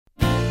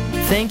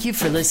Thank you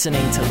for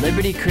listening to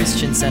Liberty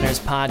Christian Center's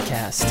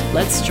podcast.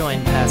 Let's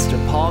join Pastor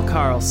Paul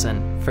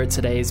Carlson for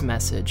today's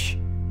message.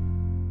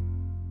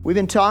 We've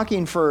been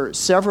talking for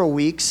several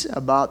weeks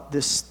about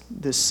this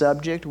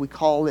subject. We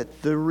call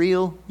it the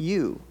real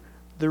you.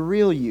 The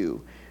real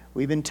you.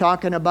 We've been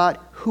talking about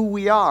who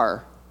we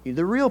are,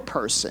 the real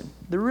person.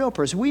 The real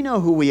person. We know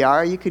who we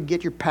are. You could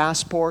get your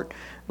passport,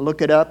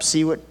 look it up,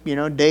 see what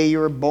day you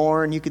were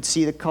born. You could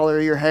see the color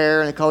of your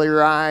hair and the color of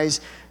your eyes,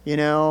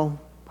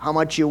 how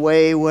much you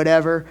weigh,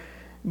 whatever.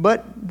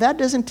 But that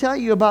doesn't tell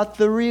you about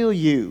the real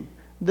you.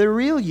 The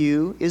real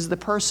you is the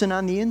person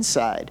on the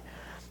inside.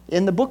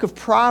 In the book of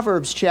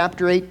Proverbs,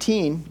 chapter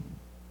 18,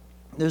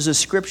 there's a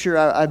scripture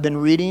I've been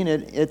reading.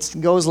 It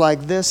goes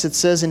like this. It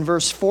says in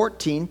verse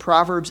 14,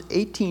 Proverbs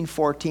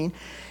 18:14,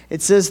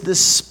 it says, "The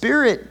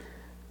spirit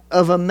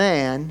of a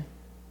man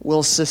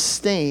will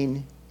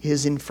sustain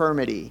his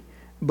infirmity,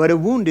 but a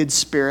wounded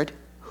spirit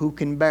who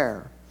can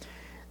bear?"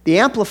 The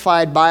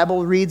Amplified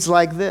Bible reads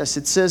like this.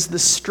 It says, "The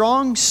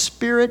strong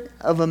spirit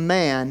of a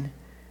man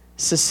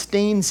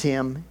sustains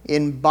him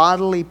in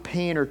bodily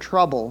pain or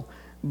trouble,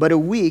 but a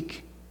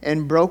weak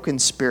and broken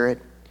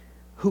spirit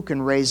who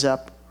can raise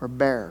up or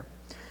bear?"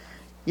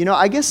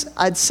 I guess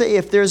I'd say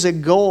if there's a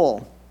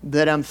goal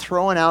that I'm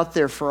throwing out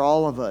there for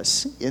all of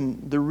us in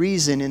the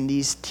reason in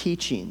these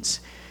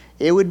teachings,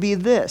 it would be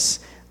this,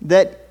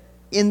 that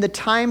in the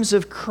times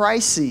of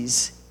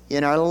crises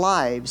in our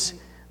lives,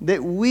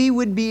 that we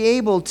would be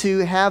able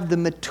to have the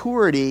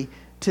maturity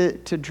to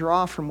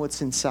draw from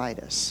what's inside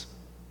us.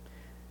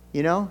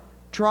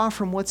 Draw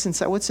from what's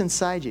inside. What's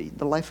inside you?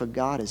 The life of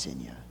God is in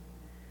you.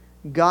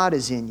 God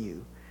is in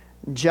you.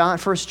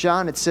 1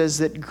 John, it says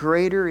that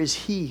greater is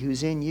He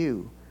who's in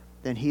you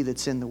than he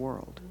that's in the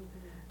world.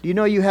 Do you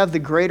know you have the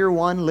greater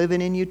one living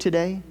in you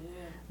today?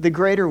 The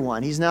greater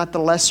one. He's not the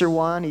lesser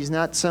one. He's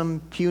not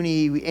some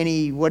puny,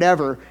 any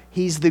whatever.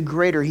 He's the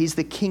greater. He's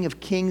the King of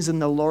kings and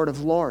the Lord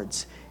of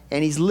lords.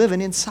 And He's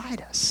living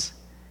inside us.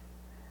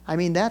 I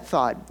mean, that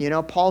thought,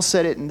 Paul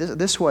said it in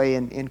this way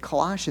in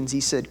Colossians. He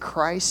said,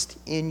 "Christ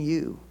in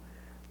you,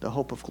 the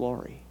hope of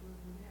glory."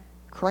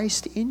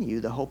 Christ in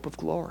you, the hope of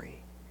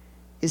glory.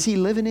 Is He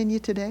living in you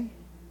today?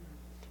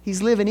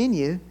 He's living in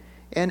you.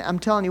 And I'm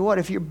telling you what,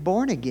 if you're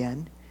born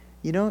again,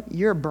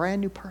 you're a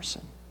brand new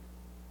person.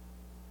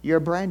 You're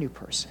a brand new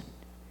person.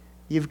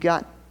 You've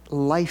got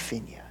life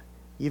in you.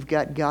 You've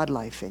got God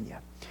life in you.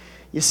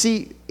 You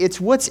see, it's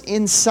what's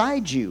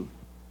inside you.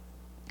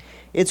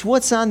 It's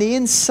what's on the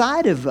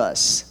inside of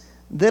us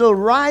that'll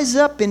rise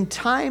up in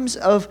times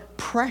of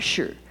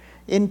pressure,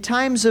 in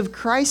times of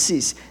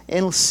crisis, and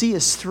it'll see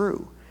us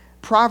through.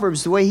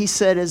 Proverbs, the way he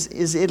said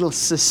is it'll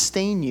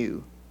sustain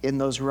you in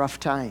those rough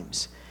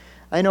times.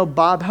 I know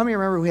Bob, how many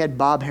remember we had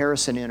Bob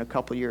Harrison in a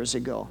couple years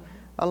ago?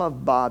 I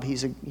love Bob.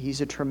 He's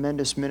a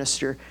tremendous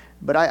minister.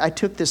 But I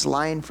took this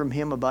line from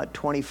him about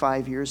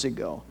 25 years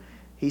ago.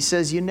 He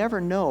says, "You never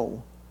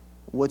know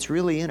what's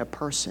really in a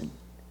person."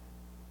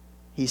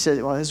 He says,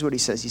 this is what he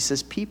says. He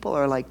says, "People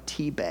are like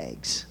tea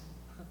bags.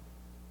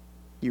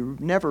 You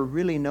never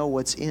really know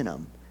what's in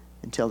them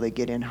until they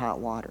get in hot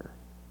water."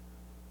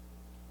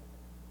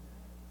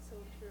 So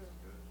true.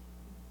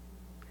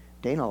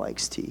 Dana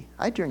likes tea.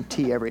 I drink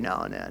tea every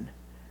now and then,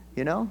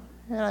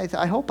 And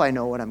I hope I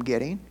know what I'm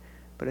getting.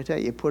 But I tell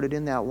you put it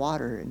in that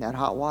water, in that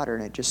hot water,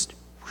 and it just,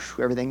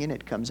 everything in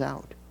it comes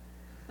out.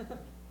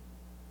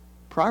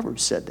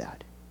 Proverbs said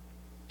that.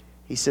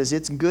 He says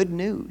it's good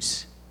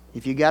news.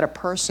 If you got a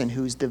person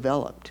who's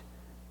developed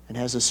and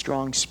has a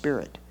strong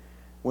spirit,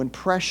 when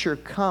pressure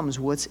comes,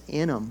 what's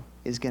in them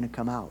is going to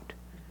come out.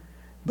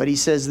 But he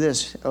says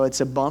this,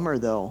 it's a bummer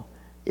though,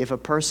 if a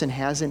person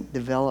hasn't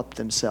developed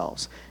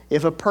themselves.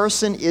 If a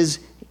person is,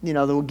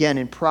 again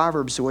in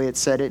Proverbs, the way it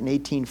said it in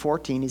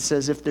 18:14, he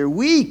says if they're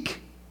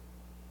weak,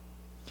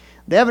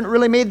 they haven't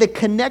really made the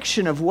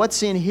connection of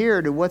what's in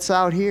here to what's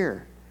out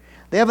here.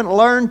 They haven't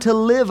learned to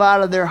live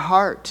out of their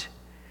heart.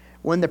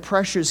 When the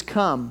pressures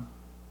come,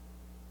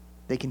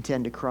 they can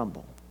tend to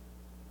crumble.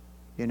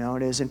 It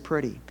isn't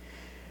pretty.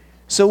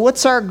 So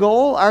what's our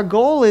goal? Our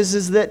goal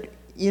is that,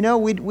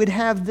 we'd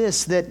have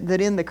this,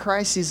 that in the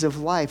crises of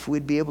life,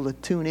 we'd be able to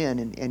tune in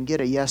and get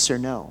a yes or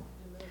no.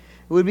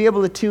 We'd be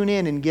able to tune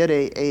in and get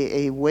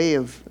a way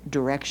of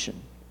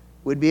direction.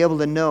 We'd be able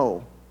to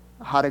know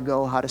how to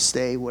go, how to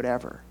stay,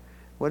 whatever.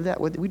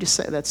 We just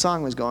said that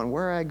song was going,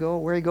 where I go,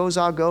 where he goes,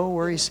 I'll go,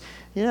 where he's,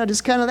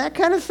 just kind of that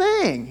kind of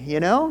thing,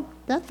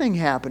 that thing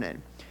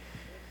happening.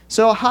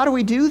 So how do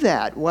we do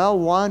that? Well,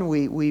 one,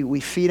 we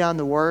feed on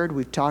the Word.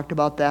 We've talked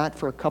about that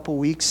for a couple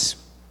weeks,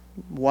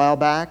 a while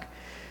back.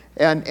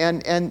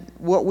 And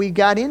what we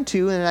got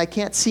into, and I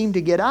can't seem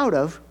to get out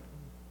of,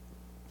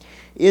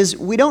 is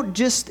we don't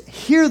just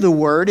hear the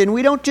Word and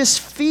we don't just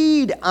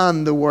feed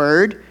on the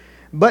Word,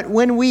 but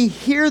when we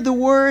hear the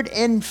Word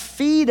and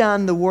feed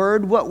on the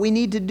Word, what we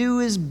need to do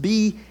is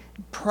be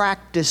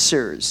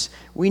practicers.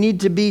 We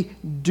need to be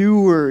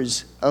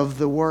doers of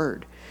the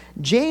Word.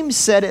 James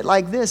said it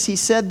like this. He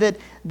said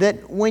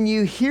that when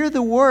you hear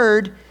the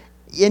Word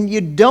and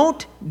you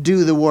don't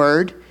do the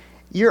Word,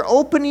 you're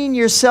opening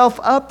yourself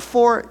up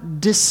for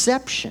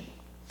deception.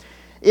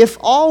 If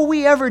all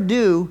we ever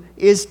do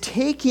is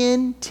take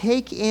in,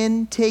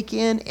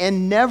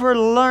 and never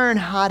learn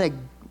how to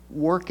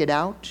work it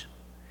out,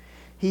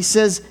 he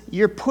says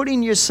you're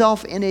putting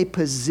yourself in a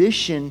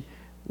position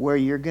where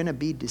you're going to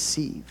be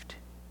deceived.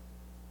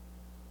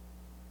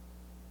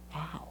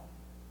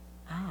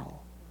 Wow.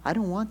 I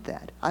don't want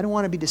that. I don't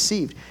want to be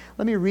deceived.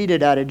 Let me read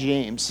it out of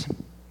James.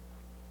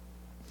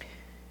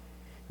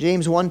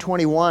 James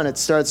 1:21, it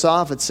starts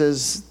off, it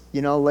says,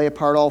 lay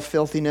apart all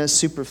filthiness,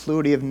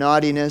 superfluity of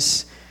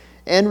naughtiness,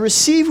 and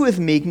receive with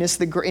meekness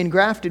the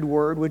engrafted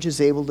word which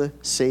is able to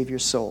save your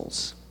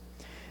souls.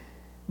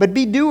 But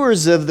be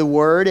doers of the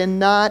word and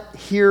not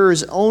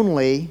hearers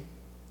only,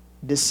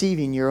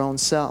 deceiving your own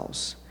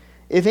selves.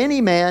 If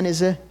any man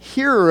is a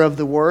hearer of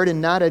the word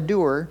and not a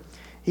doer,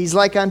 he's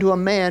like unto a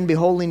man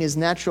beholding his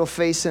natural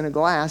face in a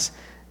glass,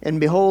 and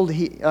behold,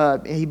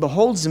 he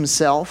beholds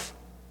himself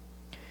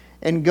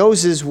and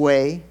goes his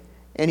way,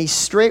 and he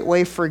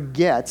straightway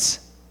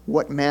forgets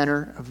what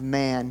manner of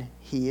man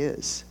he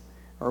is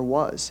or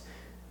was.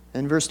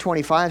 And verse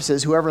 25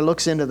 says, whoever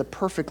looks into the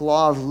perfect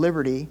law of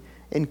liberty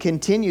and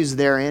continues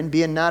therein,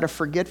 being not a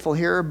forgetful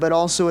hearer, but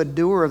also a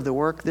doer of the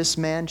work, this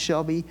man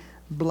shall be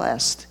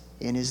blessed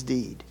in his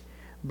deed.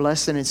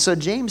 Blessed in it. So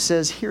James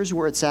says, here's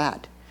where it's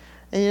at.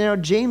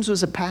 And James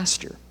was a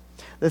pastor.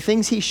 The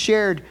things he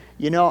shared,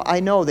 I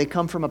know they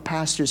come from a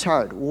pastor's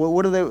heart.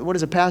 What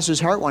does a pastor's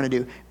heart want to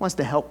do? He wants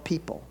to help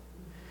people.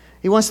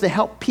 He wants to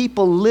help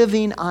people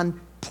living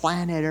on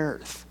planet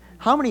Earth.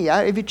 How many,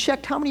 have you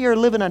checked how many are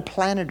living on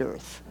planet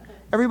Earth?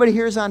 Everybody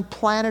here is on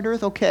planet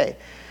Earth? Okay.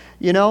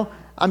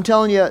 I'm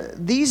telling you,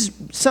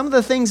 some of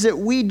the things that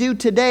we do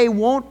today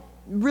won't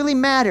really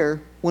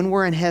matter when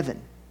we're in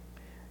heaven.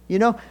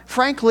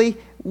 Frankly,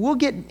 we'll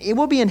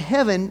be in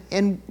heaven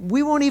and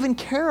we won't even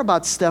care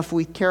about stuff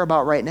we care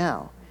about right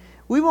now.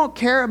 We won't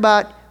care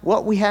about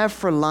what we have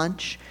for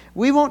lunch.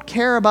 We won't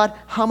care about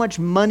how much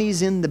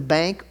money's in the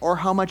bank or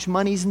how much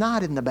money's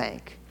not in the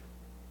bank.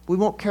 We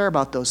won't care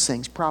about those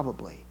things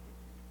probably.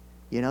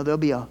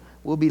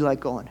 We'll be like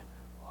going,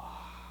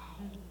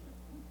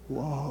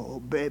 whoa,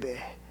 baby.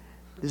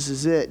 This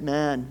is it,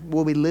 man.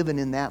 We'll be living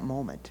in that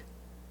moment.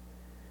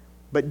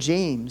 But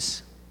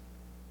James,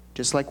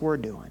 just like we're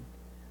doing,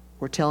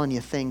 we're telling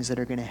you things that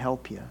are going to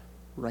help you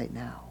right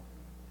now.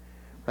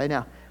 Right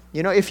now.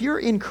 If you're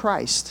in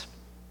Christ,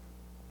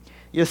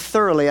 you're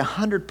thoroughly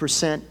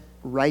 100%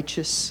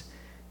 righteous.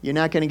 You're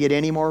not going to get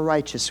any more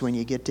righteous when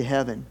you get to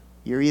heaven.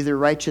 You're either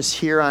righteous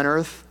here on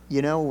earth,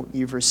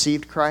 you've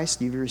received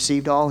Christ, you've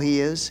received all He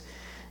is,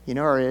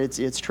 or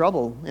it's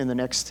trouble in the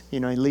next,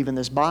 leaving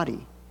this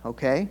body,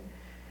 okay?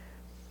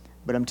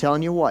 But I'm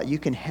telling you what, you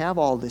can have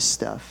all this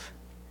stuff,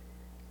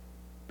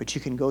 but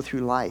you can go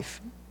through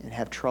life and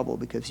have trouble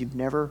because you've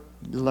never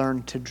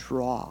learned to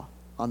draw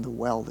on the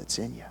well that's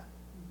in you.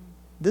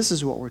 This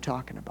is what we're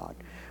talking about.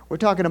 We're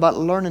talking about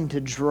learning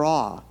to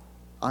draw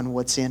on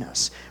what's in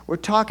us. We're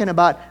talking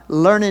about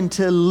learning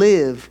to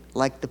live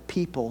like the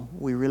people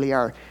we really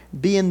are,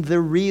 being the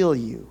real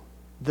you,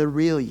 the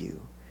real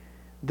you.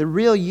 The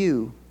real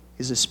you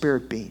is a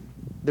spirit being.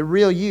 The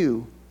real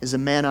you is a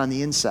man on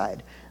the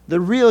inside. The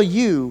real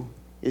you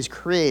is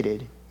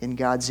created in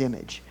God's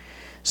image.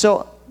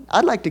 So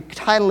I'd like to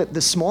title it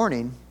this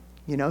morning,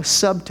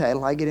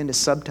 subtitle. I get into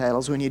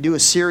subtitles. When you do a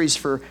series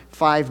for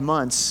 5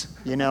 months,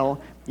 you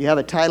have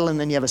a title and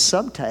then you have a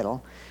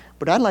subtitle.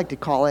 But I'd like to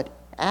call it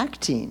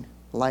Acting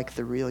Like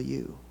the Real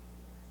You.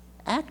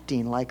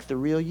 Acting like the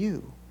real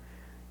you.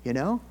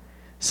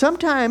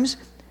 Sometimes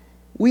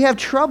we have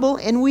trouble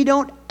and we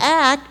don't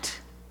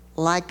act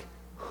like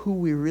who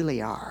we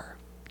really are,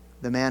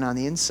 the man on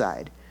the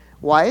inside.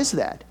 Why is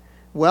that?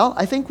 Well,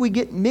 I think we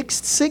get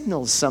mixed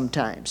signals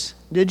sometimes.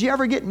 Did you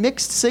ever get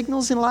mixed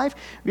signals in life?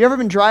 Have you ever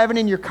been driving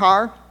in your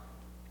car?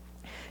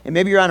 And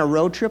maybe you're on a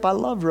road trip. I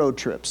love road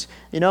trips.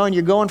 And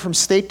you're going from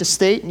state to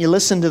state and you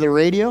listen to the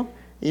radio,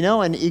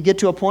 and you get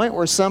to a point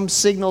where some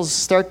signals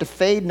start to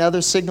fade and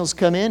other signals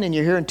come in and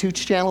you're hearing 2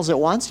 channels at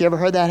once. You ever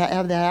have that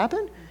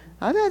happen?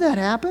 I've had that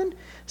happen.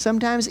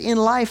 Sometimes in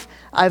life,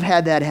 I've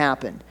had that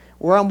happen.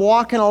 Where I'm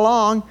walking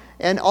along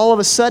and all of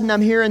a sudden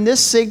I'm hearing this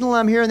signal,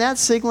 I'm hearing that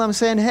signal, I'm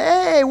saying,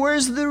 hey,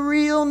 where's the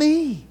real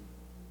me?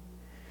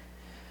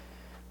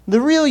 The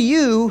real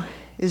you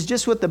is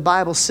just what the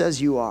Bible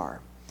says you are.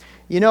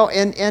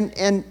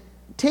 And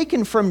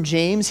taken from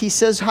James, he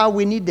says how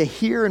we need to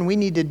hear and we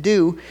need to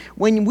do.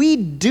 When we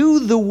do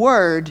the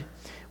word,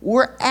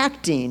 we're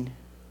acting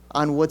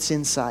on what's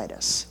inside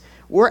us.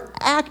 We're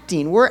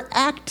activating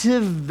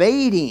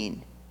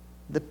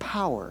the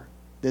power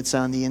that's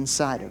on the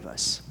inside of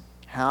us.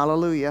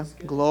 Hallelujah.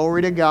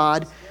 Glory to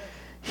God.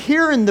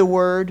 Hearing the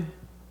word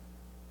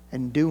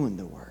and doing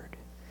the word.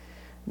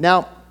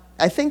 Now,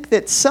 I think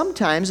that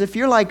sometimes if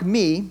you're like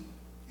me,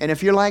 and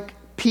if you're like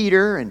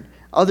Peter and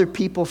other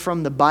people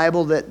from the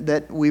Bible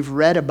that we've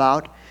read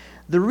about,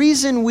 the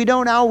reason we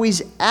don't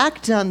always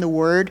act on the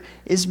word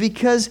is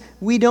because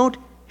we don't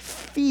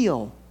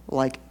feel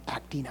like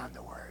acting on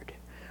the word.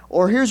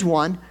 Or here's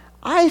one,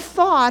 I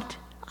thought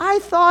I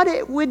thought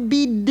it would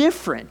be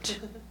different.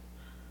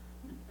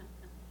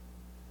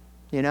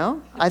 You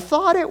know, I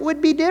thought it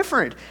would be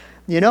different.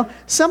 You know,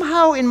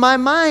 somehow in my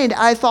mind,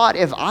 I thought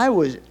if I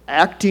was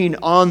acting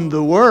on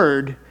the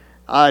Word,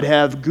 I'd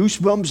have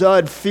goosebumps,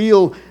 I'd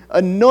feel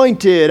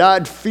anointed,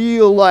 I'd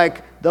feel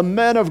like the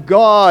man of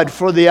God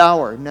for the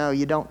hour. No,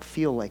 you don't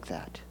feel like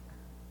that.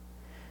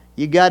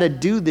 You got to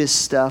do this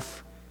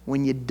stuff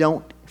when you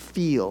don't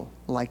feel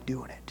like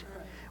doing it.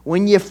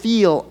 When you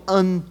feel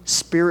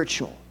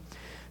unspiritual.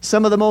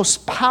 Some of the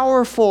most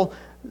powerful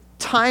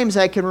times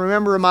I can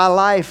remember in my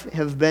life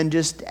have been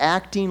just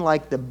acting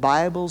like the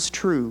Bible's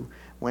true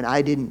when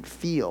I didn't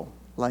feel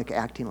like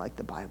acting like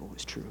the Bible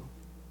was true.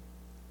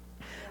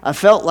 I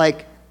felt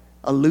like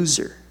a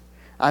loser.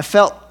 I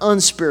felt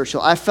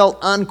unspiritual. I felt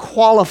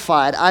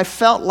unqualified. I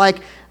felt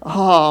like,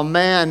 oh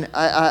man,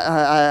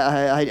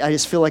 I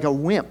just feel like a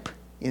wimp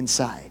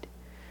inside.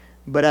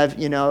 But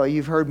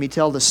you've heard me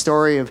tell the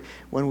story of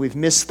when we've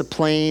missed the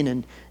plane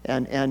and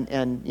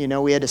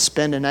we had to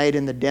spend a night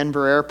in the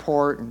Denver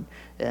airport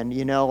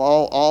and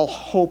all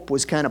hope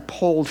was kind of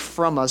pulled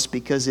from us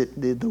because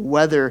the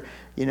weather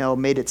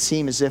made it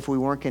seem as if we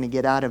weren't going to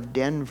get out of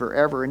Denver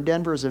ever. And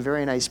Denver is a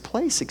very nice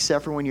place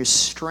except for when you're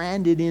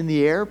stranded in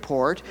the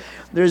airport.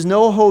 There's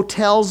no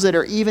hotels that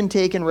are even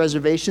taking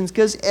reservations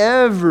because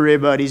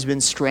everybody's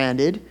been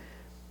stranded.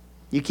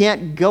 You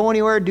can't go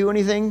anywhere, do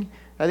anything.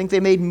 I think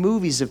they made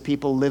movies of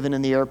people living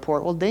in the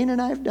airport. Well, Dana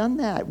and I have done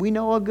that. We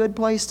know a good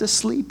place to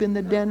sleep in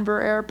the Denver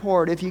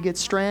airport if you get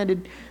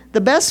stranded.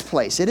 The best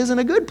place. It isn't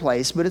a good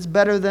place, but it's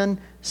better than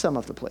some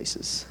of the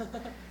places.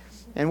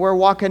 And we're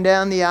walking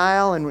down the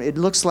aisle, and it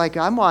looks like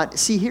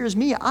here's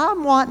me.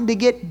 I'm wanting to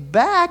get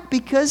back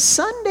because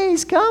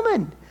Sunday's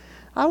coming.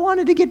 I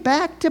wanted to get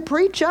back to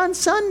preach on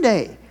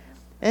Sunday.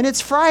 And it's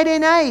Friday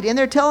night, and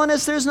they're telling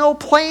us there's no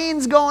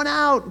planes going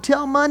out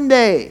until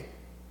Monday.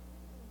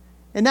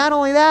 And not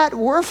only that,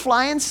 we're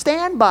flying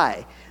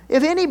standby.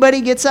 If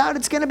anybody gets out,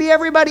 it's going to be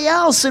everybody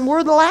else, and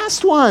we're the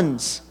last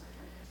ones.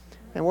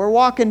 And we're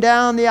walking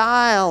down the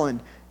aisle,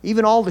 and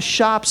even all the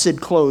shops had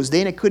closed.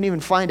 Dana couldn't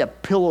even find a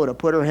pillow to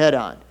put her head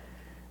on.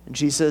 And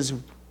she says,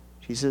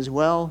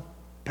 well,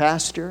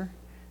 Pastor,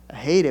 I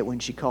hate it when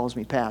she calls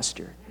me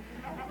Pastor.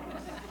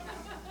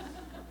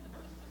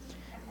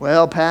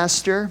 Well,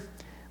 Pastor,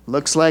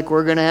 looks like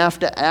we're going to have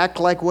to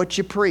act like what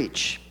you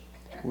preach.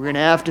 We're going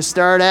to have to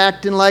start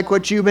acting like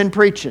what you've been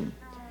preaching.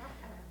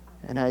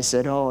 And I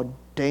said, oh,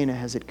 Dana,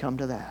 has it come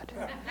to that?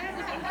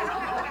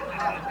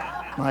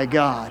 My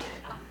God,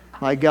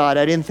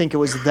 I didn't think it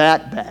was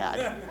that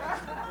bad.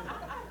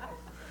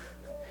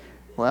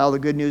 Well, the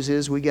good news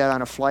is we got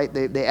on a flight.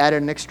 They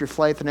added an extra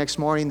flight the next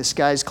morning. The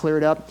skies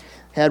cleared up.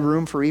 Had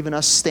room for even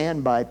us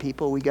standby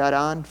people. We got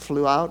on,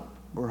 flew out.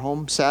 We're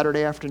home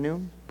Saturday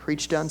afternoon.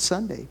 Preached on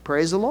Sunday.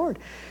 Praise the Lord.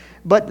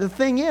 But the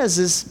thing is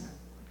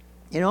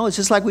it's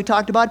just like we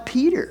talked about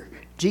Peter.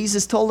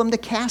 Jesus told him to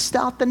cast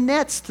out the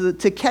nets to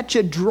catch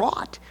a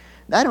draught.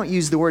 I don't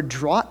use the word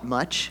draught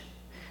much,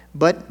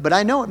 but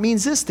I know it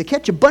means this, to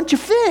catch a bunch of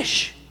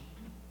fish.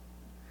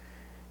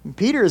 And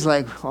Peter is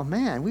like, oh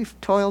man, we've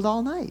toiled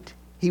all night.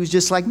 He was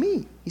just like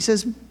me. He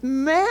says,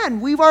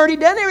 man, we've already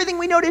done everything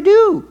we know to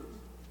do.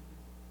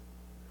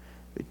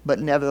 But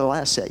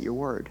nevertheless, at your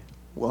word,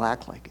 we'll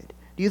act like it.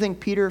 Do you think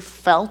Peter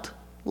felt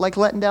like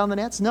letting down the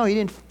nets? No, he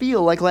didn't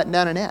feel like letting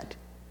down a net.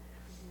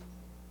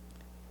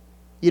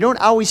 You don't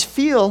always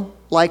feel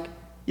like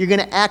you're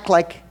going to act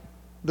like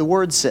the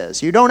Word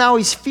says. You don't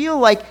always feel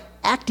like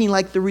acting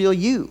like the real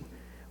you.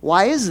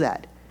 Why is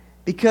that?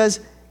 Because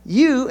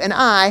you and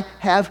I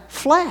have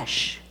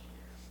flesh.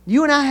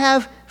 You and I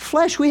have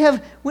flesh. We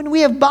have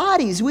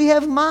bodies, we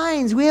have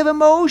minds, we have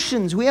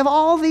emotions, we have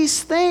all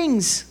these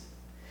things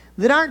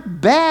that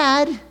aren't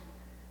bad,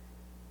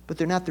 but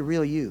they're not the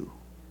real you.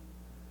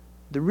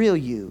 The real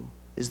you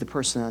is the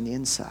person on the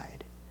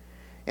inside.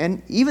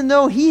 And even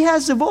though he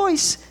has a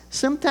voice,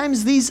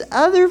 sometimes these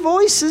other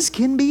voices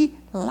can be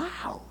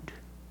loud.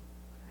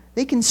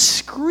 They can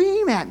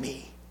scream at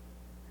me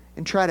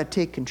and try to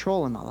take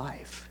control in my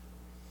life.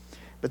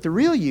 But the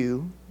real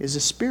you is a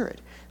spirit.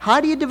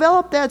 How do you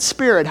develop that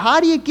spirit? How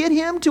do you get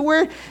him to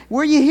where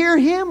you hear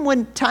him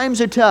when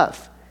times are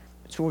tough?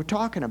 That's what we're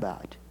talking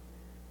about.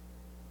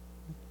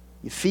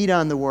 You feed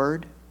on the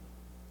Word,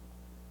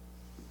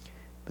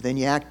 but then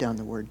you act on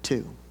the Word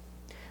too.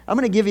 I'm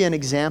going to give you an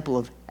example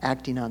of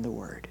acting on the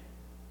Word.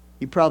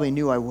 You probably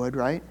knew I would,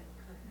 right?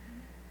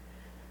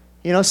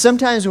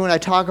 Sometimes when I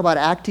talk about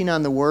acting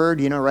on the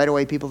Word, right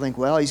away people think,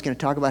 well, he's going to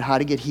talk about how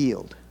to get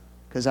healed.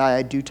 Because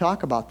I do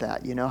talk about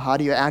that. How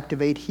do you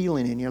activate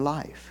healing in your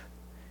life?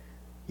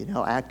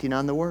 Acting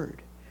on the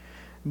Word.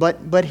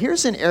 But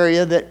here's an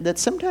area that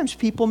sometimes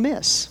people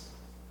miss.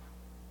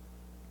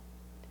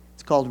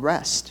 It's called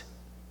rest.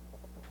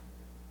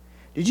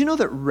 Did you know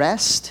that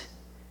rest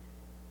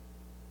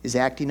is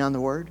acting on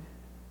the Word?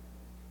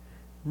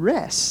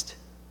 Rest.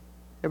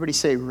 Everybody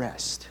say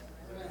rest.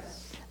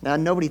 Now,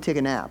 nobody take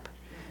a nap.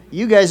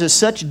 You guys are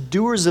such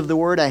doers of the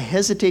Word, I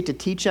hesitate to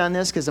teach on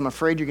this because I'm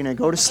afraid you're going to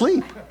go to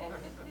sleep.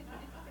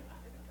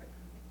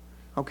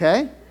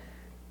 Okay?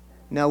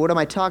 Now, what am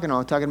I talking about?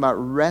 I'm talking about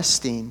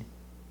resting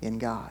in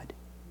God.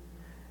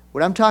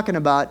 What I'm talking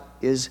about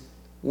is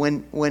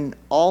when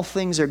all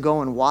things are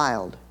going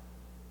wild,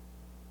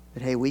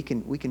 that, hey, we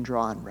can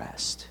draw on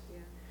rest.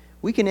 Yeah.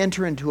 We can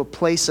enter into a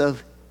place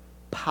of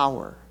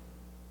power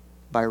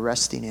by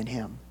resting in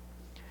Him.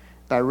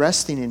 By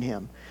resting in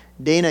Him.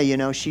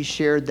 Dana, she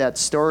shared that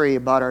story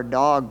about our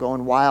dog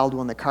going wild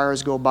when the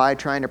cars go by,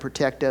 trying to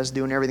protect us,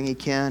 doing everything he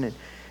can. And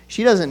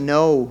she doesn't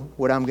know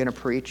what I'm going to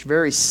preach.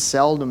 Very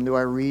seldom do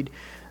I read.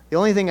 The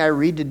only thing I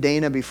read to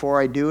Dana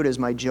before I do it is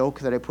my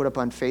joke that I put up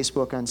on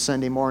Facebook on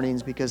Sunday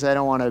mornings, because I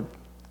don't want to,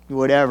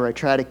 whatever. I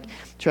try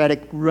to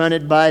run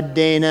it by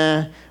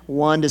Dana,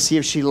 1, to see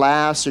if she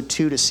laughs, or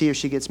 2, to see if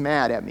she gets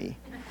mad at me.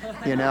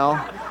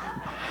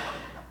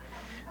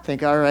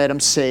 Think, all right, I'm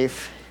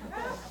safe.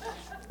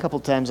 A couple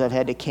times I've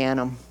had to can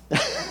them.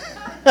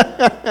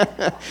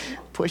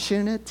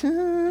 Pushing it.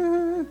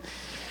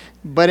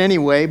 But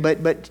anyway,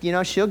 but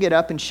she'll get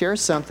up and share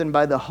something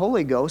by the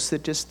Holy Ghost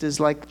that just is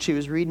like she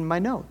was reading my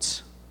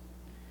notes.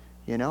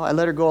 I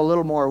let her go a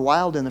little more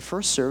wild in the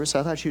first service.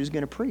 I thought she was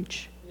going to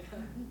preach.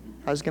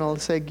 I was going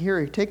to say,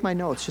 here, take my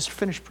notes. Just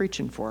finish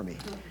preaching for me.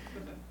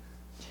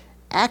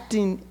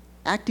 Acting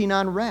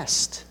on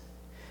rest.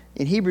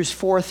 In Hebrews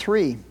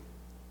 4:3.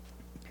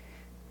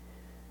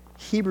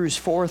 Hebrews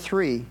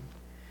 4:3.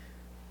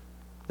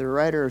 The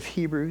writer of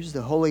Hebrews,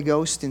 the Holy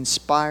Ghost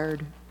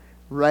inspired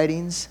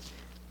writings,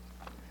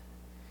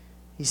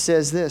 he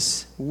says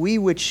this: we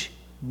which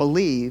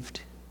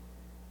believed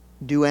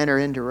do enter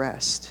into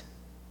rest.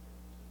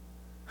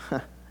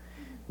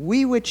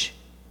 We which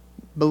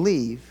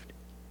believed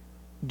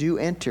do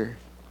enter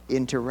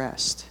into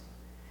rest.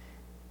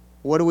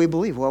 What do we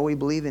believe? Well, we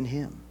believe in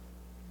Him.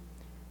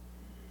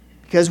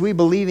 Because we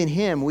believe in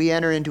Him, we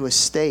enter into a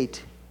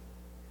state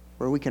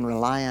where we can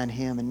rely on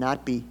Him and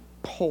not be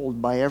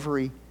pulled by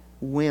every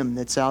whim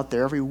that's out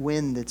there, every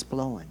wind that's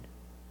blowing.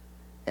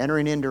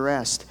 Entering into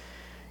rest.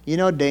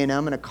 Dana,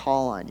 I'm going to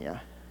call on you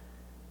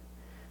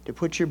to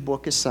put your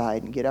book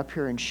aside and get up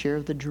here and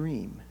share the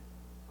dream.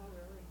 Oh,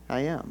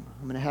 really? I am.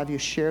 I'm going to have you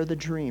share the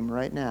dream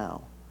right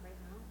now. Right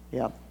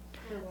now? Yep.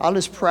 I'll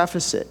just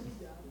preface it.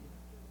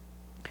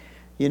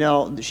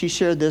 She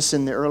shared this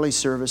in the early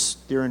service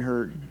during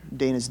her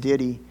Dana's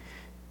ditty.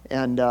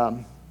 And,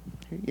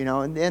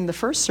 in the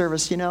first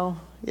service,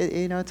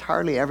 it's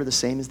hardly ever the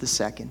same as the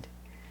second.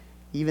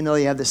 Even though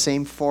you have the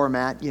same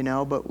format,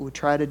 but we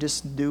try to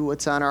just do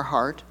what's on our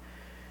heart.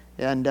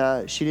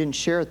 And she didn't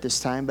share it this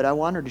time, but I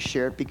want her to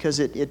share it because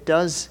it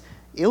does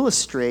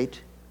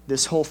illustrate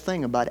this whole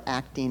thing about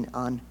acting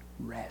on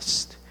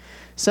rest.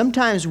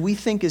 Sometimes we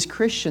think as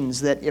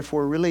Christians that if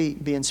we're really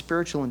being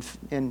spiritual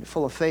and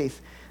full of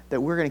faith, that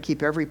we're going to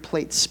keep every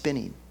plate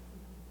spinning.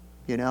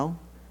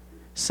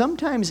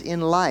 Sometimes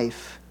in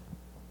life,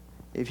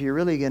 if you're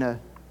really going to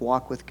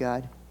walk with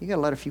God, you got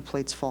to let a few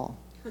plates fall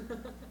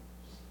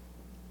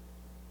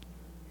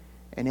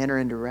and enter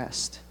into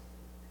rest.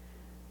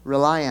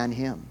 Rely on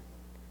Him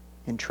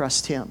and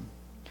trust Him.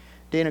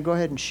 Dana, go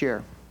ahead and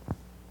share.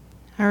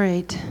 All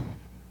right.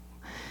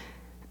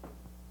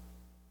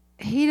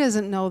 He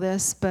doesn't know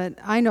this, but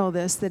I know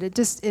this, that it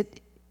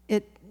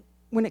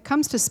when it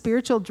comes to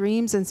spiritual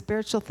dreams and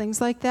spiritual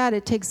things like that,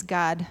 it takes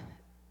God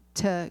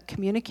to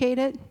communicate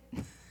it.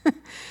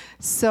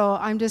 So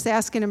I'm just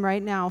asking Him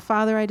right now,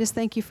 Father, I just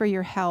thank You for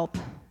Your help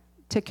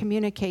to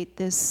communicate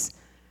this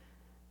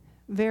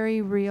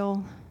very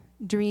real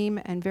dream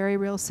and very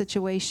real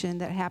situation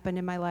that happened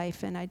in my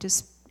life. And I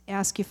just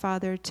ask You,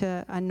 Father,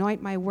 to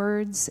anoint my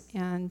words,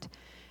 and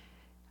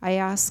I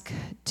ask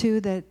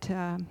too that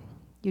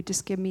You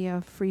just give me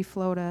a free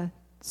flow to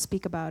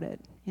speak about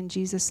it. In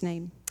Jesus'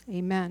 name,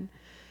 amen.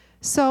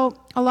 So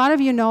a lot of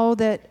you know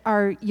that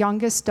our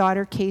youngest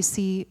daughter,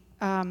 Casey,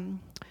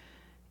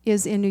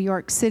 is in New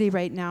York City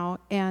right now,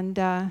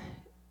 and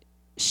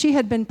she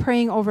had been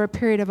praying over a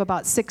period of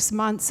about 6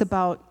 months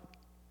about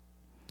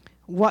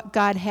what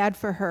God had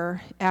for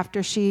her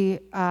after she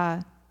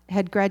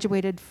had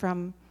graduated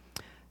from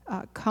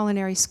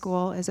culinary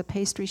school as a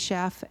pastry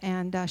chef,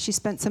 and she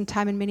spent some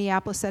time in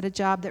Minneapolis at a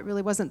job that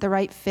really wasn't the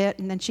right fit,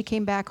 and then she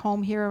came back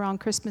home here around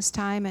Christmas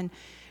time and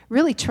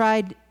really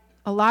tried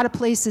a lot of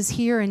places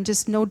here, and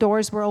just no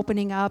doors were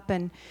opening up.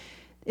 And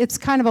it's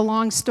kind of a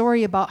long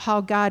story about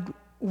how God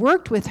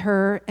worked with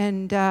her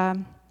and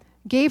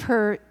gave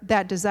her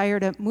that desire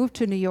to move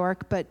to New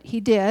York, but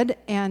He did,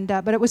 and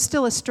but it was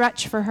still a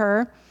stretch for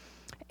her.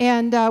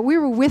 And we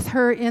were with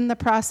her in the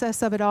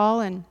process of it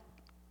all, and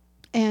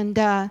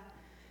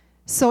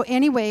so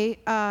anyway,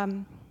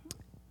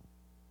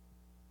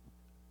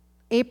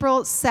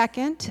 April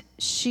 2nd,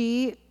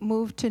 she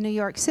moved to New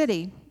York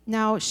City.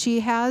 Now,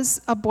 she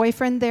has a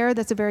boyfriend there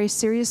that's a very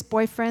serious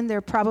boyfriend.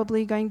 They're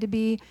probably going to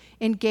be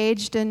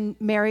engaged and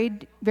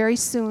married very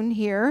soon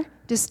here.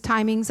 Just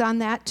timing's on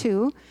that,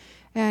 too.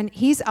 And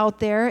he's out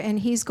there, and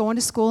he's going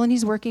to school, and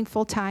he's working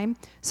full-time.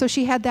 So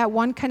she had that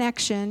one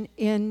connection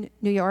in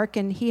New York,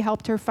 and he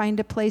helped her find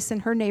a place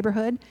in her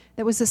neighborhood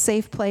that was a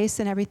safe place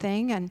and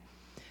everything. And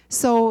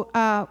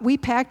so we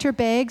packed her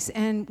bags,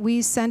 and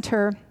we sent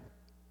her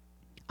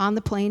on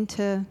the plane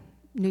to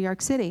New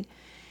York City.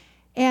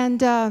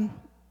 And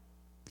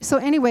so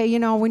anyway, you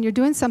know, when you're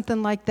doing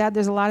something like that,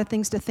 there's a lot of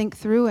things to think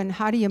through, and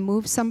how do you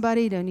move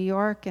somebody to New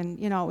York? And,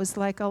 you know, it was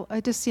like, I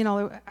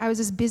was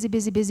just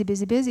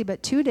busy.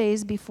 But 2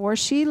 days before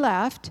she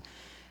left,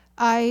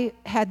 I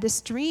had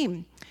this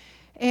dream.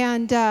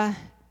 And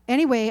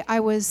anyway, I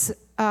was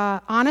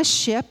on a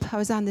ship. I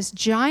was on this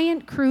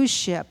giant cruise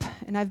ship.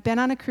 And I've been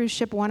on a cruise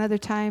ship one other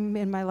time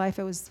in my life.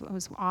 It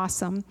was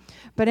awesome.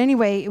 But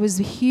anyway, it was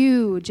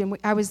huge. And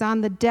I was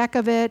on the deck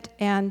of it,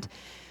 and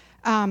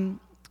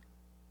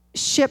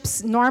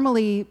ships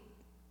normally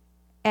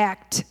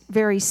act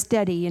very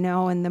steady, you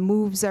know, and the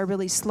moves are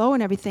really slow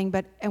and everything.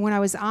 And when I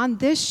was on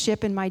this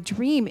ship in my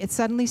dream, it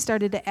suddenly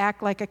started to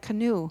act like a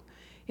canoe.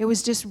 It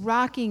was just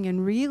rocking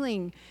and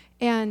reeling.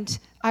 And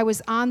I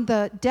was on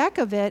the deck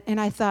of it,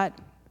 and I thought,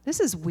 this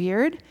is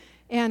weird.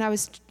 And I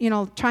was, you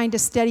know, trying to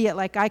steady it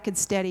like I could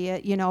steady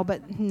it, you know,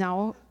 but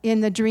no, in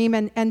the dream.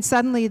 And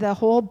suddenly the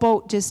whole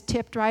boat just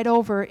tipped right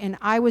over, and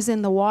I was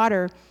in the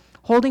water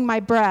holding my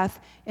breath,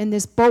 and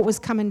this boat was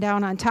coming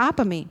down on top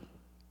of me.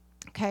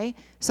 Okay?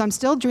 So I'm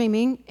still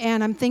dreaming,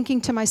 and I'm thinking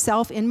to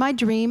myself in my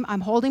dream,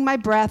 I'm holding my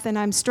breath, and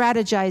I'm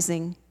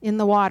strategizing in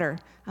the water.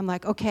 I'm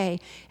like, okay,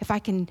 if I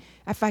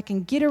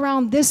can get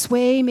around this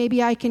way,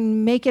 maybe I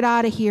can make it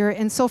out of here.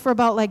 And so for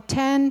about like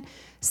 10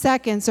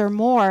 seconds or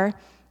more,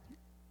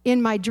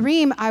 in my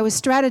dream, I was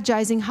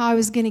strategizing how I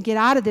was going to get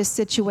out of this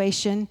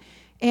situation.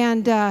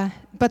 And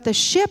but the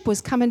ship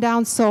was coming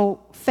down so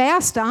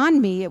fast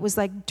on me, it was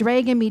like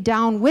dragging me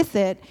down with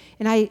it.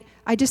 And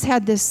I just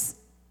had this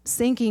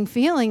sinking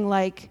feeling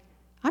like,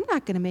 I'm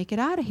not going to make it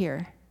out of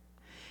here.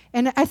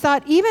 And I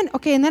thought,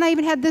 and then I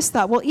even had this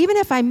thought, well, even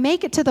if I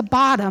make it to the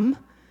bottom,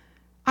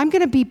 I'm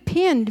going to be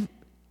pinned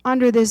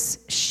under this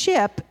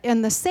ship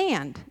in the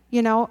sand.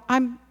 You know,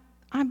 I'm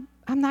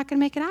not going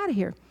to make it out of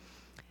here.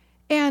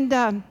 And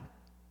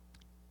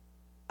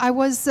I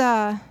was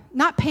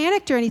not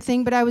panicked or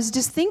anything, but I was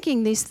just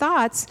thinking these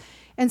thoughts.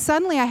 And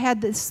suddenly I had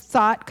this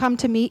thought come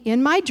to me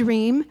in my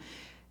dream.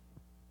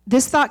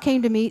 This thought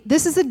came to me,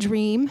 this is a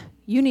dream.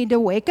 You need to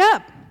wake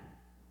up.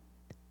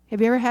 Have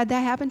you ever had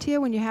that happen to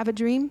you when you have a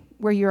dream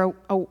where you're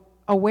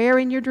aware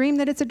in your dream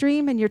that it's a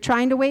dream and you're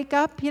trying to wake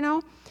up, you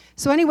know?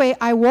 So anyway,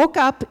 I woke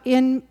up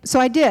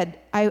I did.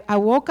 I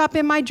woke up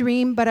in my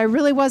dream, but I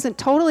really wasn't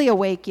totally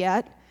awake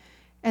yet.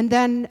 And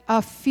then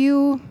a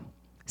few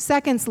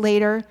seconds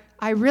later,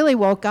 I really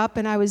woke up,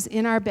 and I was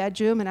in our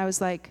bedroom, and I was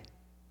like,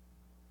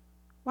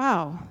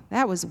 wow,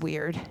 that was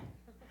weird,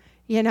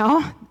 you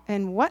know?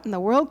 And what in the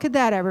world could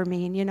that ever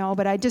mean, you know?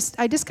 But I just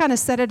kind of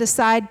set it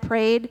aside,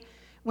 prayed,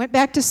 went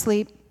back to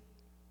sleep.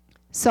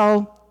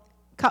 So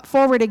cut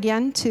forward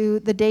again to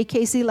the day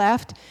Casey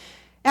left.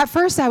 At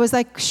first, I was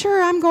like,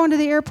 sure, I'm going to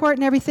the airport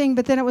and everything,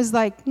 but then it was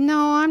like,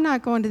 no, I'm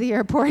not going to the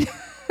airport.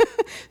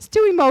 It's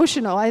too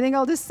emotional. I think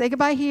I'll just say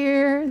goodbye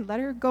here and let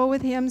her go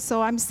with him.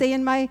 So I'm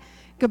saying my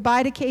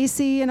goodbye to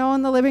Casey, you know,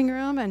 in the living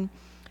room,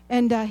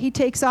 and he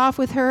takes off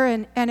with her,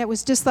 and it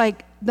was just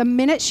like the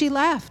minute she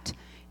left,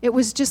 it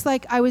was just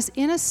like I was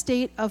in a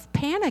state of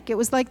panic. It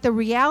was like the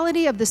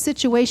reality of the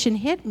situation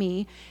hit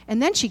me,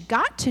 and then she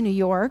got to New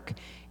York,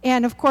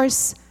 and of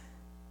course,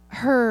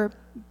 her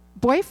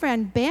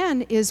boyfriend,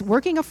 Ben, is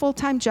working a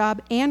full-time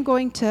job and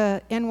going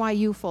to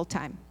NYU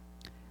full-time.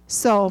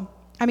 So,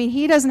 I mean,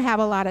 he doesn't have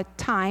a lot of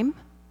time.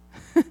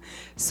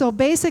 So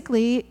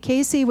basically,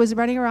 Casey was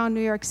running around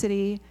New York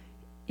City,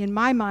 in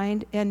my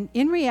mind, and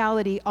in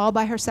reality, all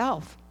by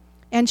herself.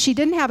 And she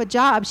didn't have a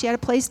job. She had a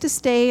place to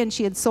stay, and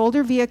she had sold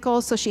her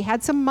vehicle, so she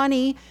had some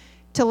money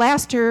to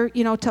last her,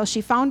 you know, till she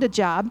found a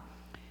job.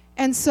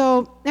 And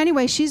so,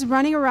 anyway, she's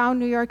running around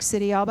New York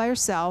City all by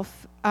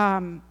herself,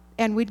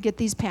 and we'd get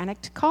these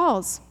panicked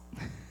calls.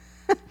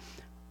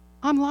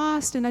 I'm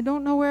lost, and I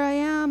don't know where I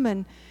am,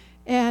 and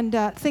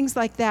things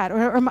like that.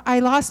 Or I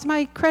lost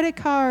my credit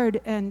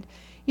card, and,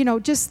 you know,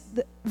 just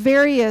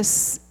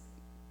various,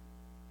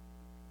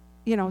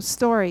 you know,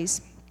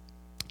 stories.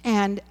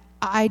 And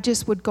I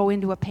just would go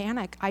into a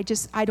panic. I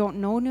don't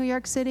know New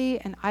York City,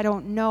 and I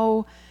don't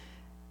know,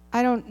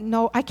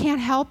 I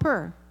can't help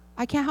her.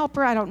 I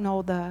don't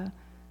know the,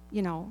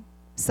 you know,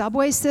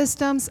 subway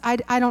systems. I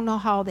don't know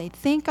how they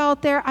think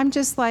out there. I'm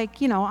just like,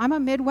 you know, I'm a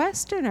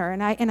Midwesterner,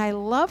 and I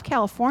love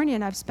California,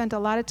 and I've spent a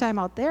lot of time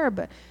out there,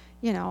 but,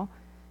 you know,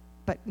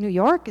 but New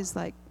York is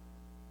like,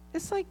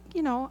 it's like,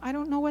 you know, I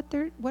don't know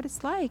what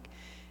it's like.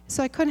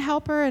 So I couldn't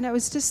help her, and it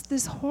was just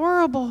this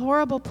horrible,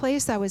 horrible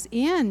place I was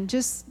in,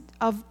 just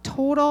of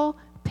total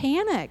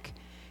panic,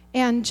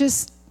 and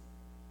just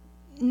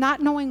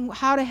not knowing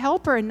how to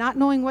help her, and not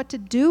knowing what to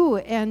do,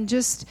 and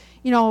just,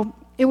 you know,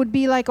 it would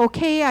be like,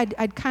 okay,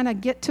 I'd kind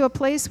of get to a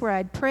place where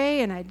I'd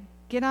pray, and I'd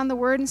get on the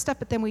word and stuff,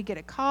 but then we'd get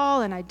a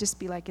call, and I'd just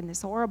be like in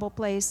this horrible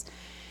place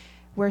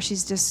where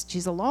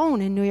she's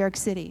alone in New York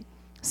City.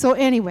 So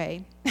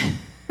anyway,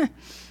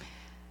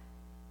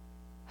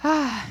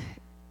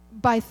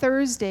 by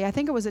Thursday, I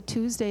think it was a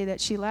Tuesday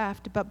that she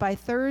left, but by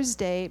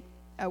Thursday,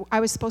 I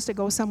was supposed to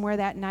go somewhere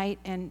that night,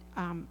 and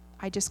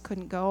I just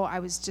couldn't go. I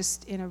was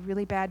just in a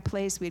really bad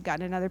place. We had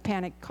gotten another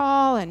panic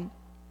call, and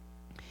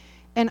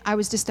And I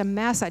was just a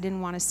mess. I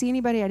didn't want to see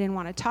anybody. I didn't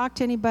want to talk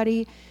to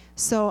anybody.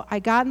 So I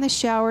got in the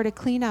shower to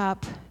clean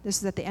up. This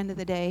is at the end of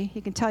the day.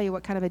 He can tell you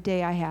what kind of a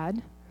day I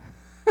had.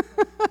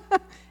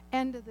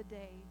 End of the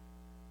day,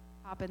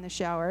 hop in the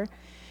shower.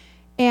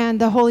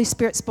 And the Holy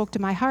Spirit spoke to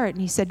my heart,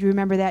 and he said, "Do you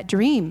remember that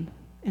dream?"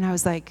 And I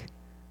was like,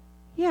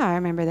 "Yeah, I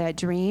remember that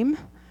dream,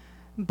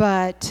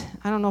 but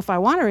I don't know if I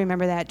want to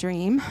remember that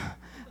dream.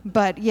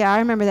 But yeah, I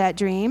remember that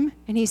dream."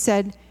 And he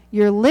said,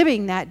 "You're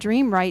living that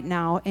dream right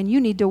now, and you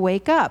need to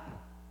wake up."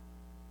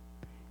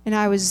 And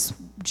I was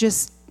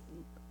just,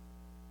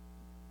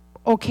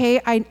 okay,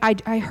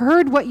 I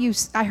heard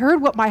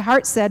what my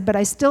heart said, but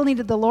I still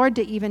needed the Lord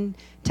to even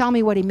tell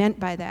me what he meant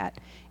by that.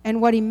 And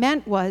what he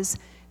meant was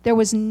there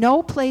was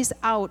no place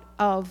out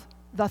of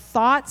the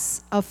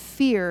thoughts of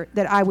fear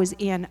that I was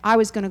in. I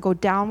was going to go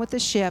down with the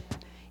ship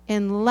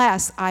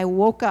unless I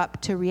woke up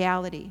to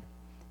reality,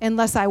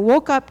 unless I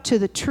woke up to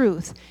the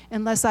truth,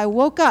 unless I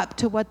woke up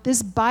to what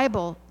this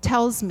Bible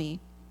tells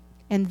me.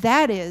 And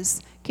that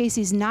is,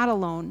 Casey's not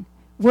alone.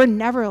 We're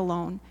never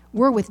alone.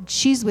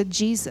 She's with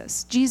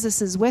Jesus.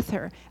 Jesus is with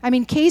her. I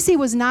mean, Casey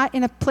was not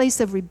in a place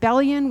of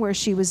rebellion where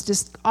she was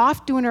just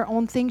off doing her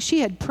own thing. She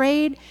had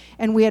prayed,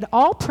 and we had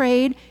all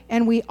prayed,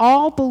 and we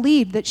all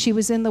believed that she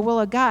was in the will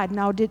of God.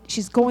 Now,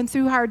 she's going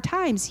through hard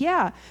times,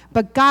 yeah,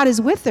 but God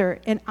is with her,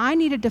 and I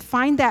needed to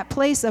find that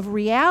place of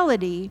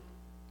reality,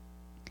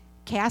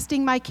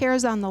 casting my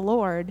cares on the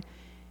Lord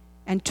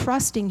and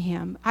trusting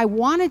him. I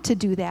wanted to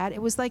do that.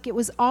 It was like it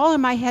was all in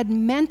my head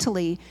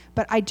mentally,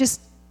 but I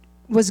just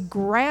was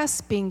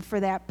grasping for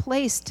that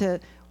place to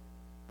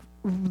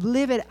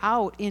live it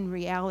out in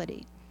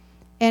reality.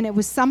 And it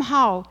was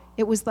somehow,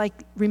 it was like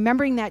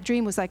remembering that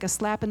dream was like a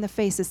slap in the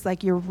face. It's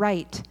like, you're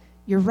right.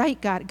 You're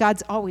right, God.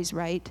 God's always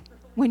right.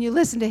 When you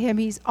listen to him,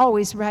 he's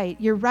always right.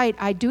 You're right.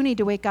 I do need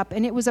to wake up.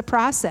 And it was a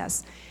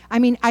process. I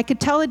mean, I could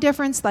tell a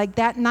difference like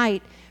that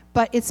night,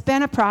 but it's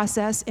been a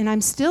process, and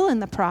I'm still in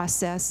the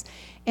process.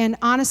 And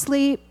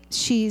honestly,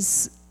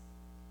 she's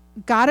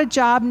got a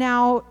job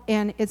now,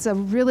 and it's a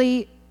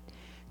really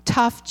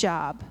tough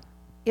job.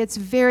 It's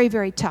very,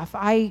 very tough.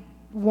 I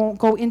won't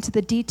go into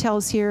the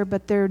details here,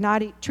 but they're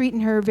not treating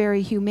her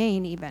very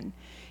humane even.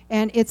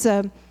 And it's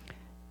a,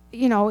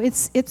 you know,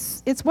 it's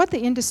what the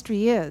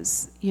industry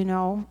is, you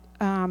know.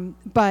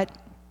 But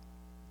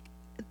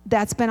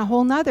that's been a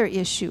whole nother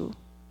issue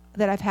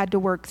that I've had to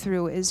work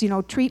through is, you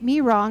know, treat me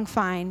wrong,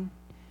 fine,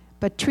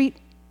 but treat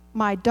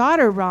my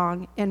daughter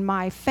wrong and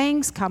my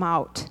fangs come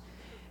out.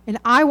 And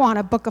I want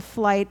to book a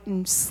flight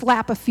and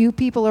slap a few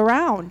people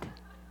around.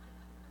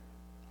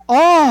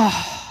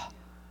 Oh,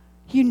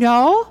 you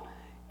know?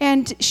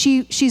 And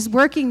she's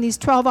working these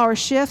 12-hour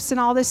shifts and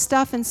all this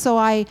stuff. And so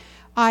I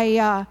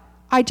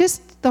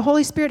just, the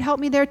Holy Spirit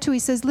helped me there too. He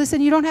says,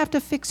 listen, you don't have to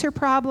fix her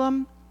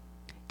problem.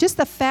 Just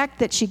the fact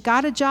that she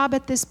got a job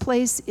at this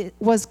place, it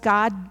was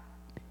God.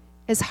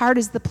 As hard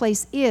as the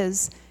place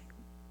is,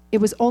 it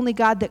was only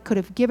God that could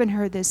have given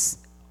her this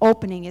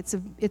opening.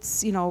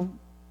 It's you know,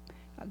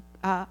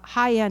 a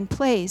high-end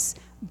place,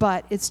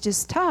 but it's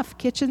just tough.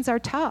 Kitchens are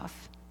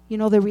tough. You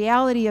know, the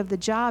reality of the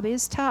job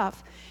is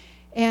tough.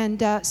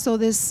 And so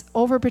this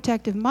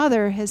overprotective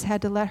mother has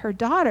had to let her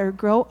daughter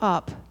grow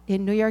up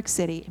in New York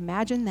City.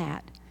 Imagine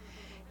that.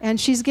 And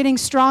she's getting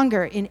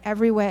stronger in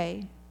every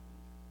way.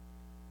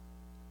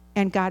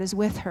 And God is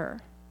with her.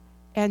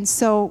 And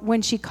so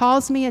when she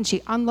calls me and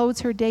she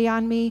unloads her day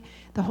on me,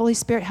 the Holy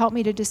Spirit helped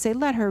me to just say,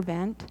 let her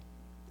vent.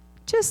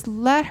 Just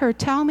let her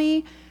tell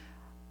me,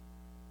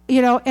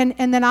 you know, and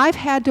then I've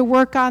had to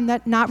work on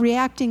that, not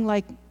reacting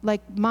like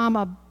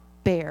Mama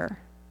Bear,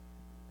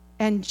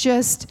 and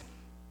just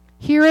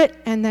hear it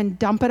and then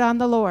dump it on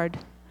the Lord,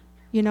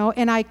 you know.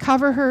 And I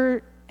cover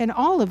her and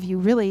all of you,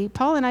 really.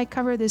 Paul and I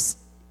cover this,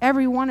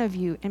 every one of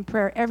you, in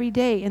prayer every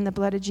day in the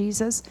blood of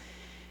Jesus.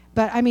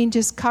 But I mean,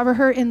 just cover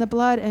her in the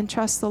blood and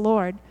trust the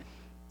Lord.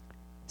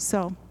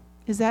 So,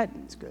 is that?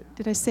 It's good.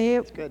 Did I say it?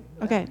 It's good.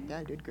 Okay. Yeah,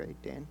 I did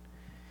great, Dan.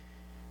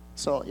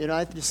 So, you know,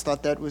 I just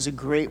thought that was a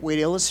great way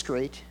to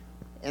illustrate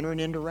entering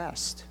into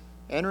rest.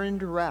 Enter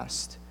into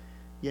rest.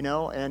 You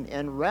know,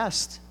 and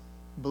rest,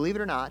 believe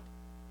it or not,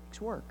 takes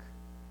work.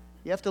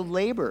 You have to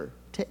labor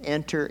to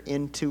enter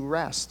into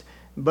rest.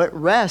 But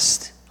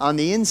rest on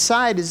the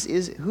inside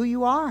is who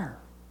you are.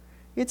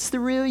 It's the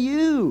real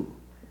you.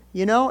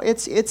 You know,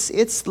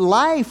 it's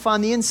life on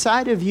the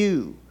inside of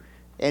you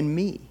and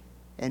me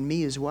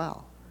as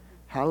well.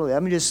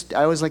 Hallelujah.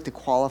 I always like to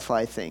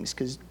qualify things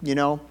because, you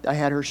know, I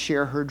had her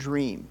share her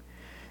dream.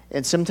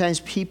 And sometimes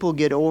people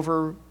get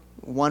over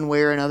one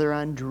way or another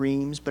on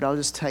dreams, but I'll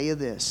just tell you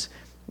this.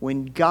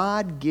 When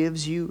God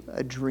gives you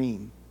a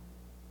dream,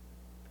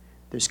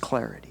 there's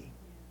clarity.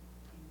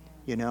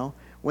 You know?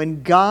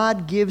 When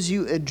God gives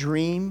you a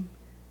dream,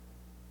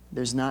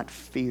 there's not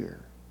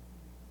fear.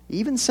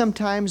 Even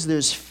sometimes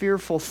there's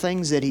fearful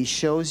things that He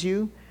shows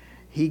you.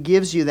 He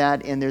gives you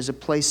that, and there's a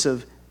place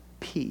of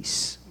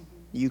peace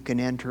you can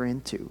enter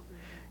into.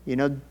 You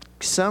know,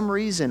 some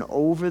reason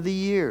over the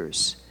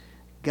years,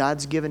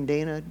 God's given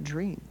Dana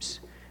dreams.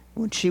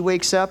 When she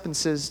wakes up and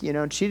says, you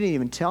know, she didn't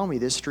even tell me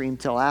this dream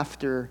till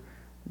after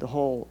the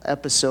whole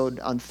episode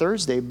on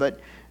Thursday, but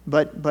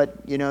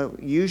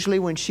usually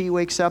when she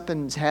wakes up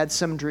and had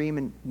some dream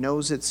and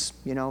knows it's,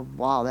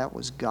 wow, that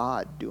was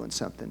God doing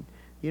something.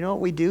 You know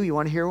what we do? You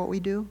want to hear what we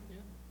do? Yeah.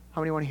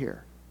 How many want to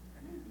hear?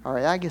 All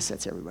right, I guess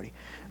that's everybody.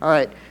 All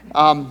right.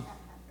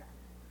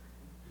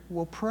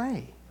 We'll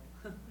pray.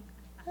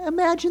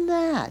 Imagine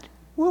that.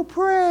 We'll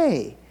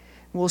pray.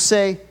 We'll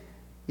say,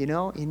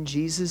 in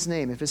Jesus'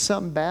 name. If it's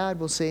something bad,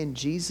 we'll say, in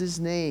Jesus'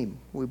 name,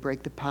 we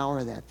break the power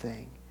of that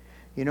thing.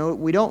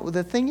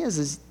 The thing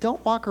is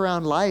don't walk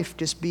around life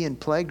just being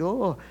plagued.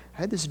 Oh,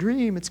 I had this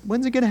dream.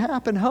 When's it going to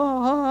happen? Ha,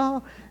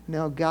 ha.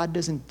 No, God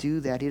doesn't do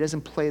that. He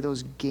doesn't play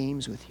those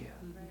games with you.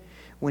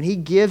 When He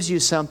gives you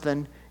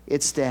something,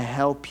 it's to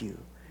help you,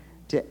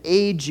 to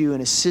aid you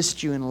and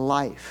assist you in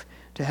life,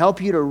 to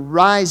help you to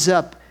rise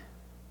up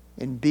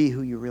and be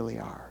who you really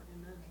are.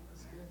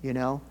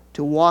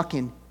 To walk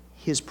in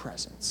His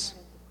presence.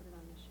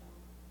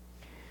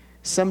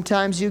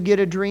 Sometimes you get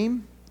a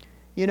dream.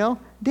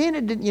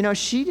 Dana didn't,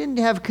 she didn't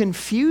have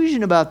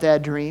confusion about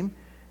that dream,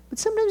 but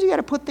sometimes you got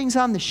to put things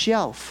on the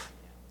shelf.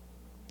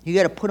 You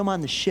got to put them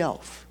on the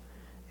shelf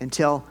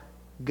until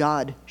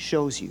God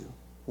shows you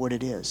what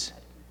it is.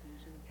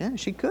 Yeah,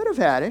 she could have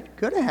had it.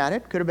 Could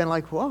have been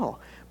like, whoa,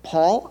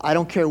 Paul, I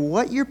don't care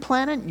what you're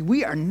planning.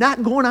 We are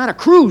not going on a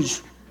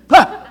cruise.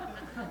 Huh.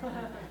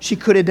 She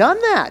could have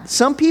done that.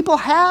 Some people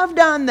have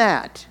done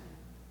that.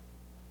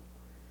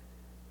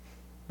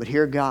 But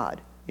hear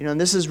God.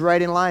 And this is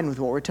right in line with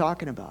what we're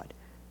talking about.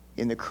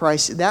 In the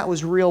Christ, that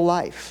was real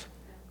life.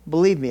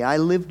 Believe me, I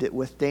lived it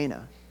with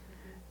Dana.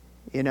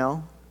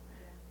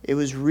 It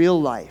was real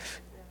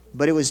life.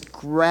 But it was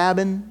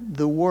grabbing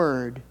the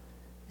Word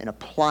and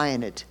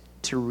applying it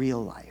to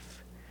real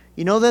life.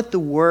 You know that the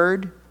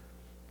Word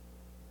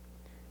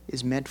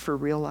is meant for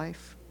real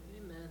life?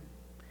 Amen.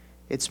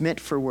 It's meant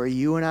for where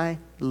you and I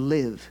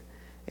live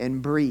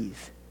and breathe.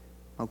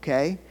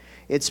 Okay?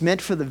 It's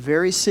meant for the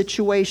very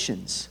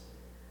situations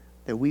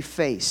that we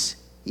face,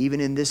 even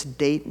in this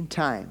date and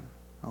time.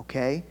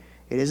 Okay?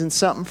 It isn't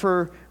something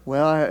for,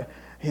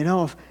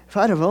 if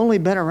I'd have only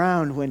been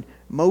around when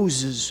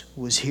Moses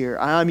was here.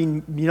 I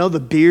mean, the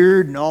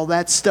beard and all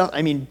that stuff.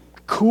 I mean,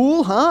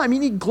 cool, huh? I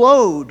mean, he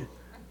glowed.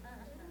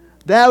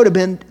 That would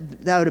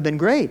have been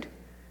great.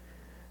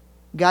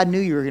 God knew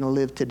you were going to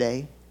live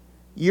today.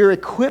 You're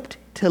equipped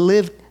to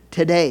live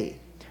today.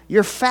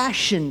 You're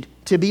fashioned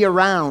to be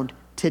around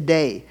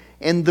today.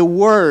 And the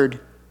Word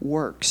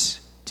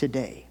works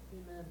today.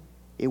 Amen.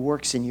 It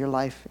works in your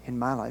life, in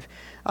my life.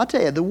 I'll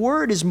tell you, the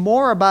Word is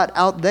more about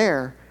out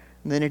there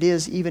than it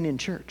is even in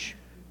church.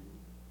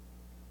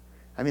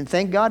 I mean,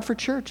 thank God for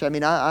church. I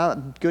mean,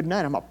 good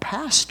night. I'm a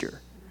pastor.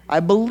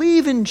 I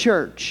believe in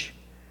church.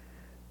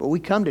 But we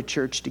come to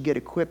church to get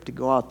equipped to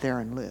go out there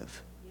and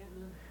live.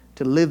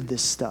 To live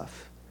this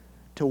stuff.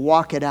 To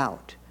walk it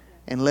out.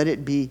 And let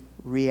it be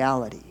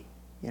reality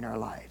in our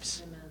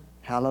lives. Amen.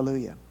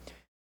 Hallelujah.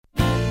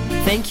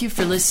 Thank you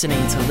for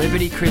listening to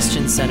Liberty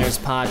Christian Center's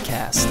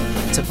podcast.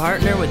 To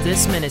partner with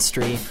this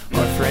ministry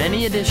or for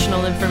any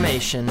additional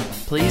information,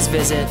 please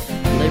visit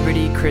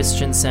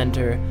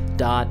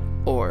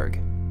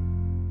libertychristiancenter.org.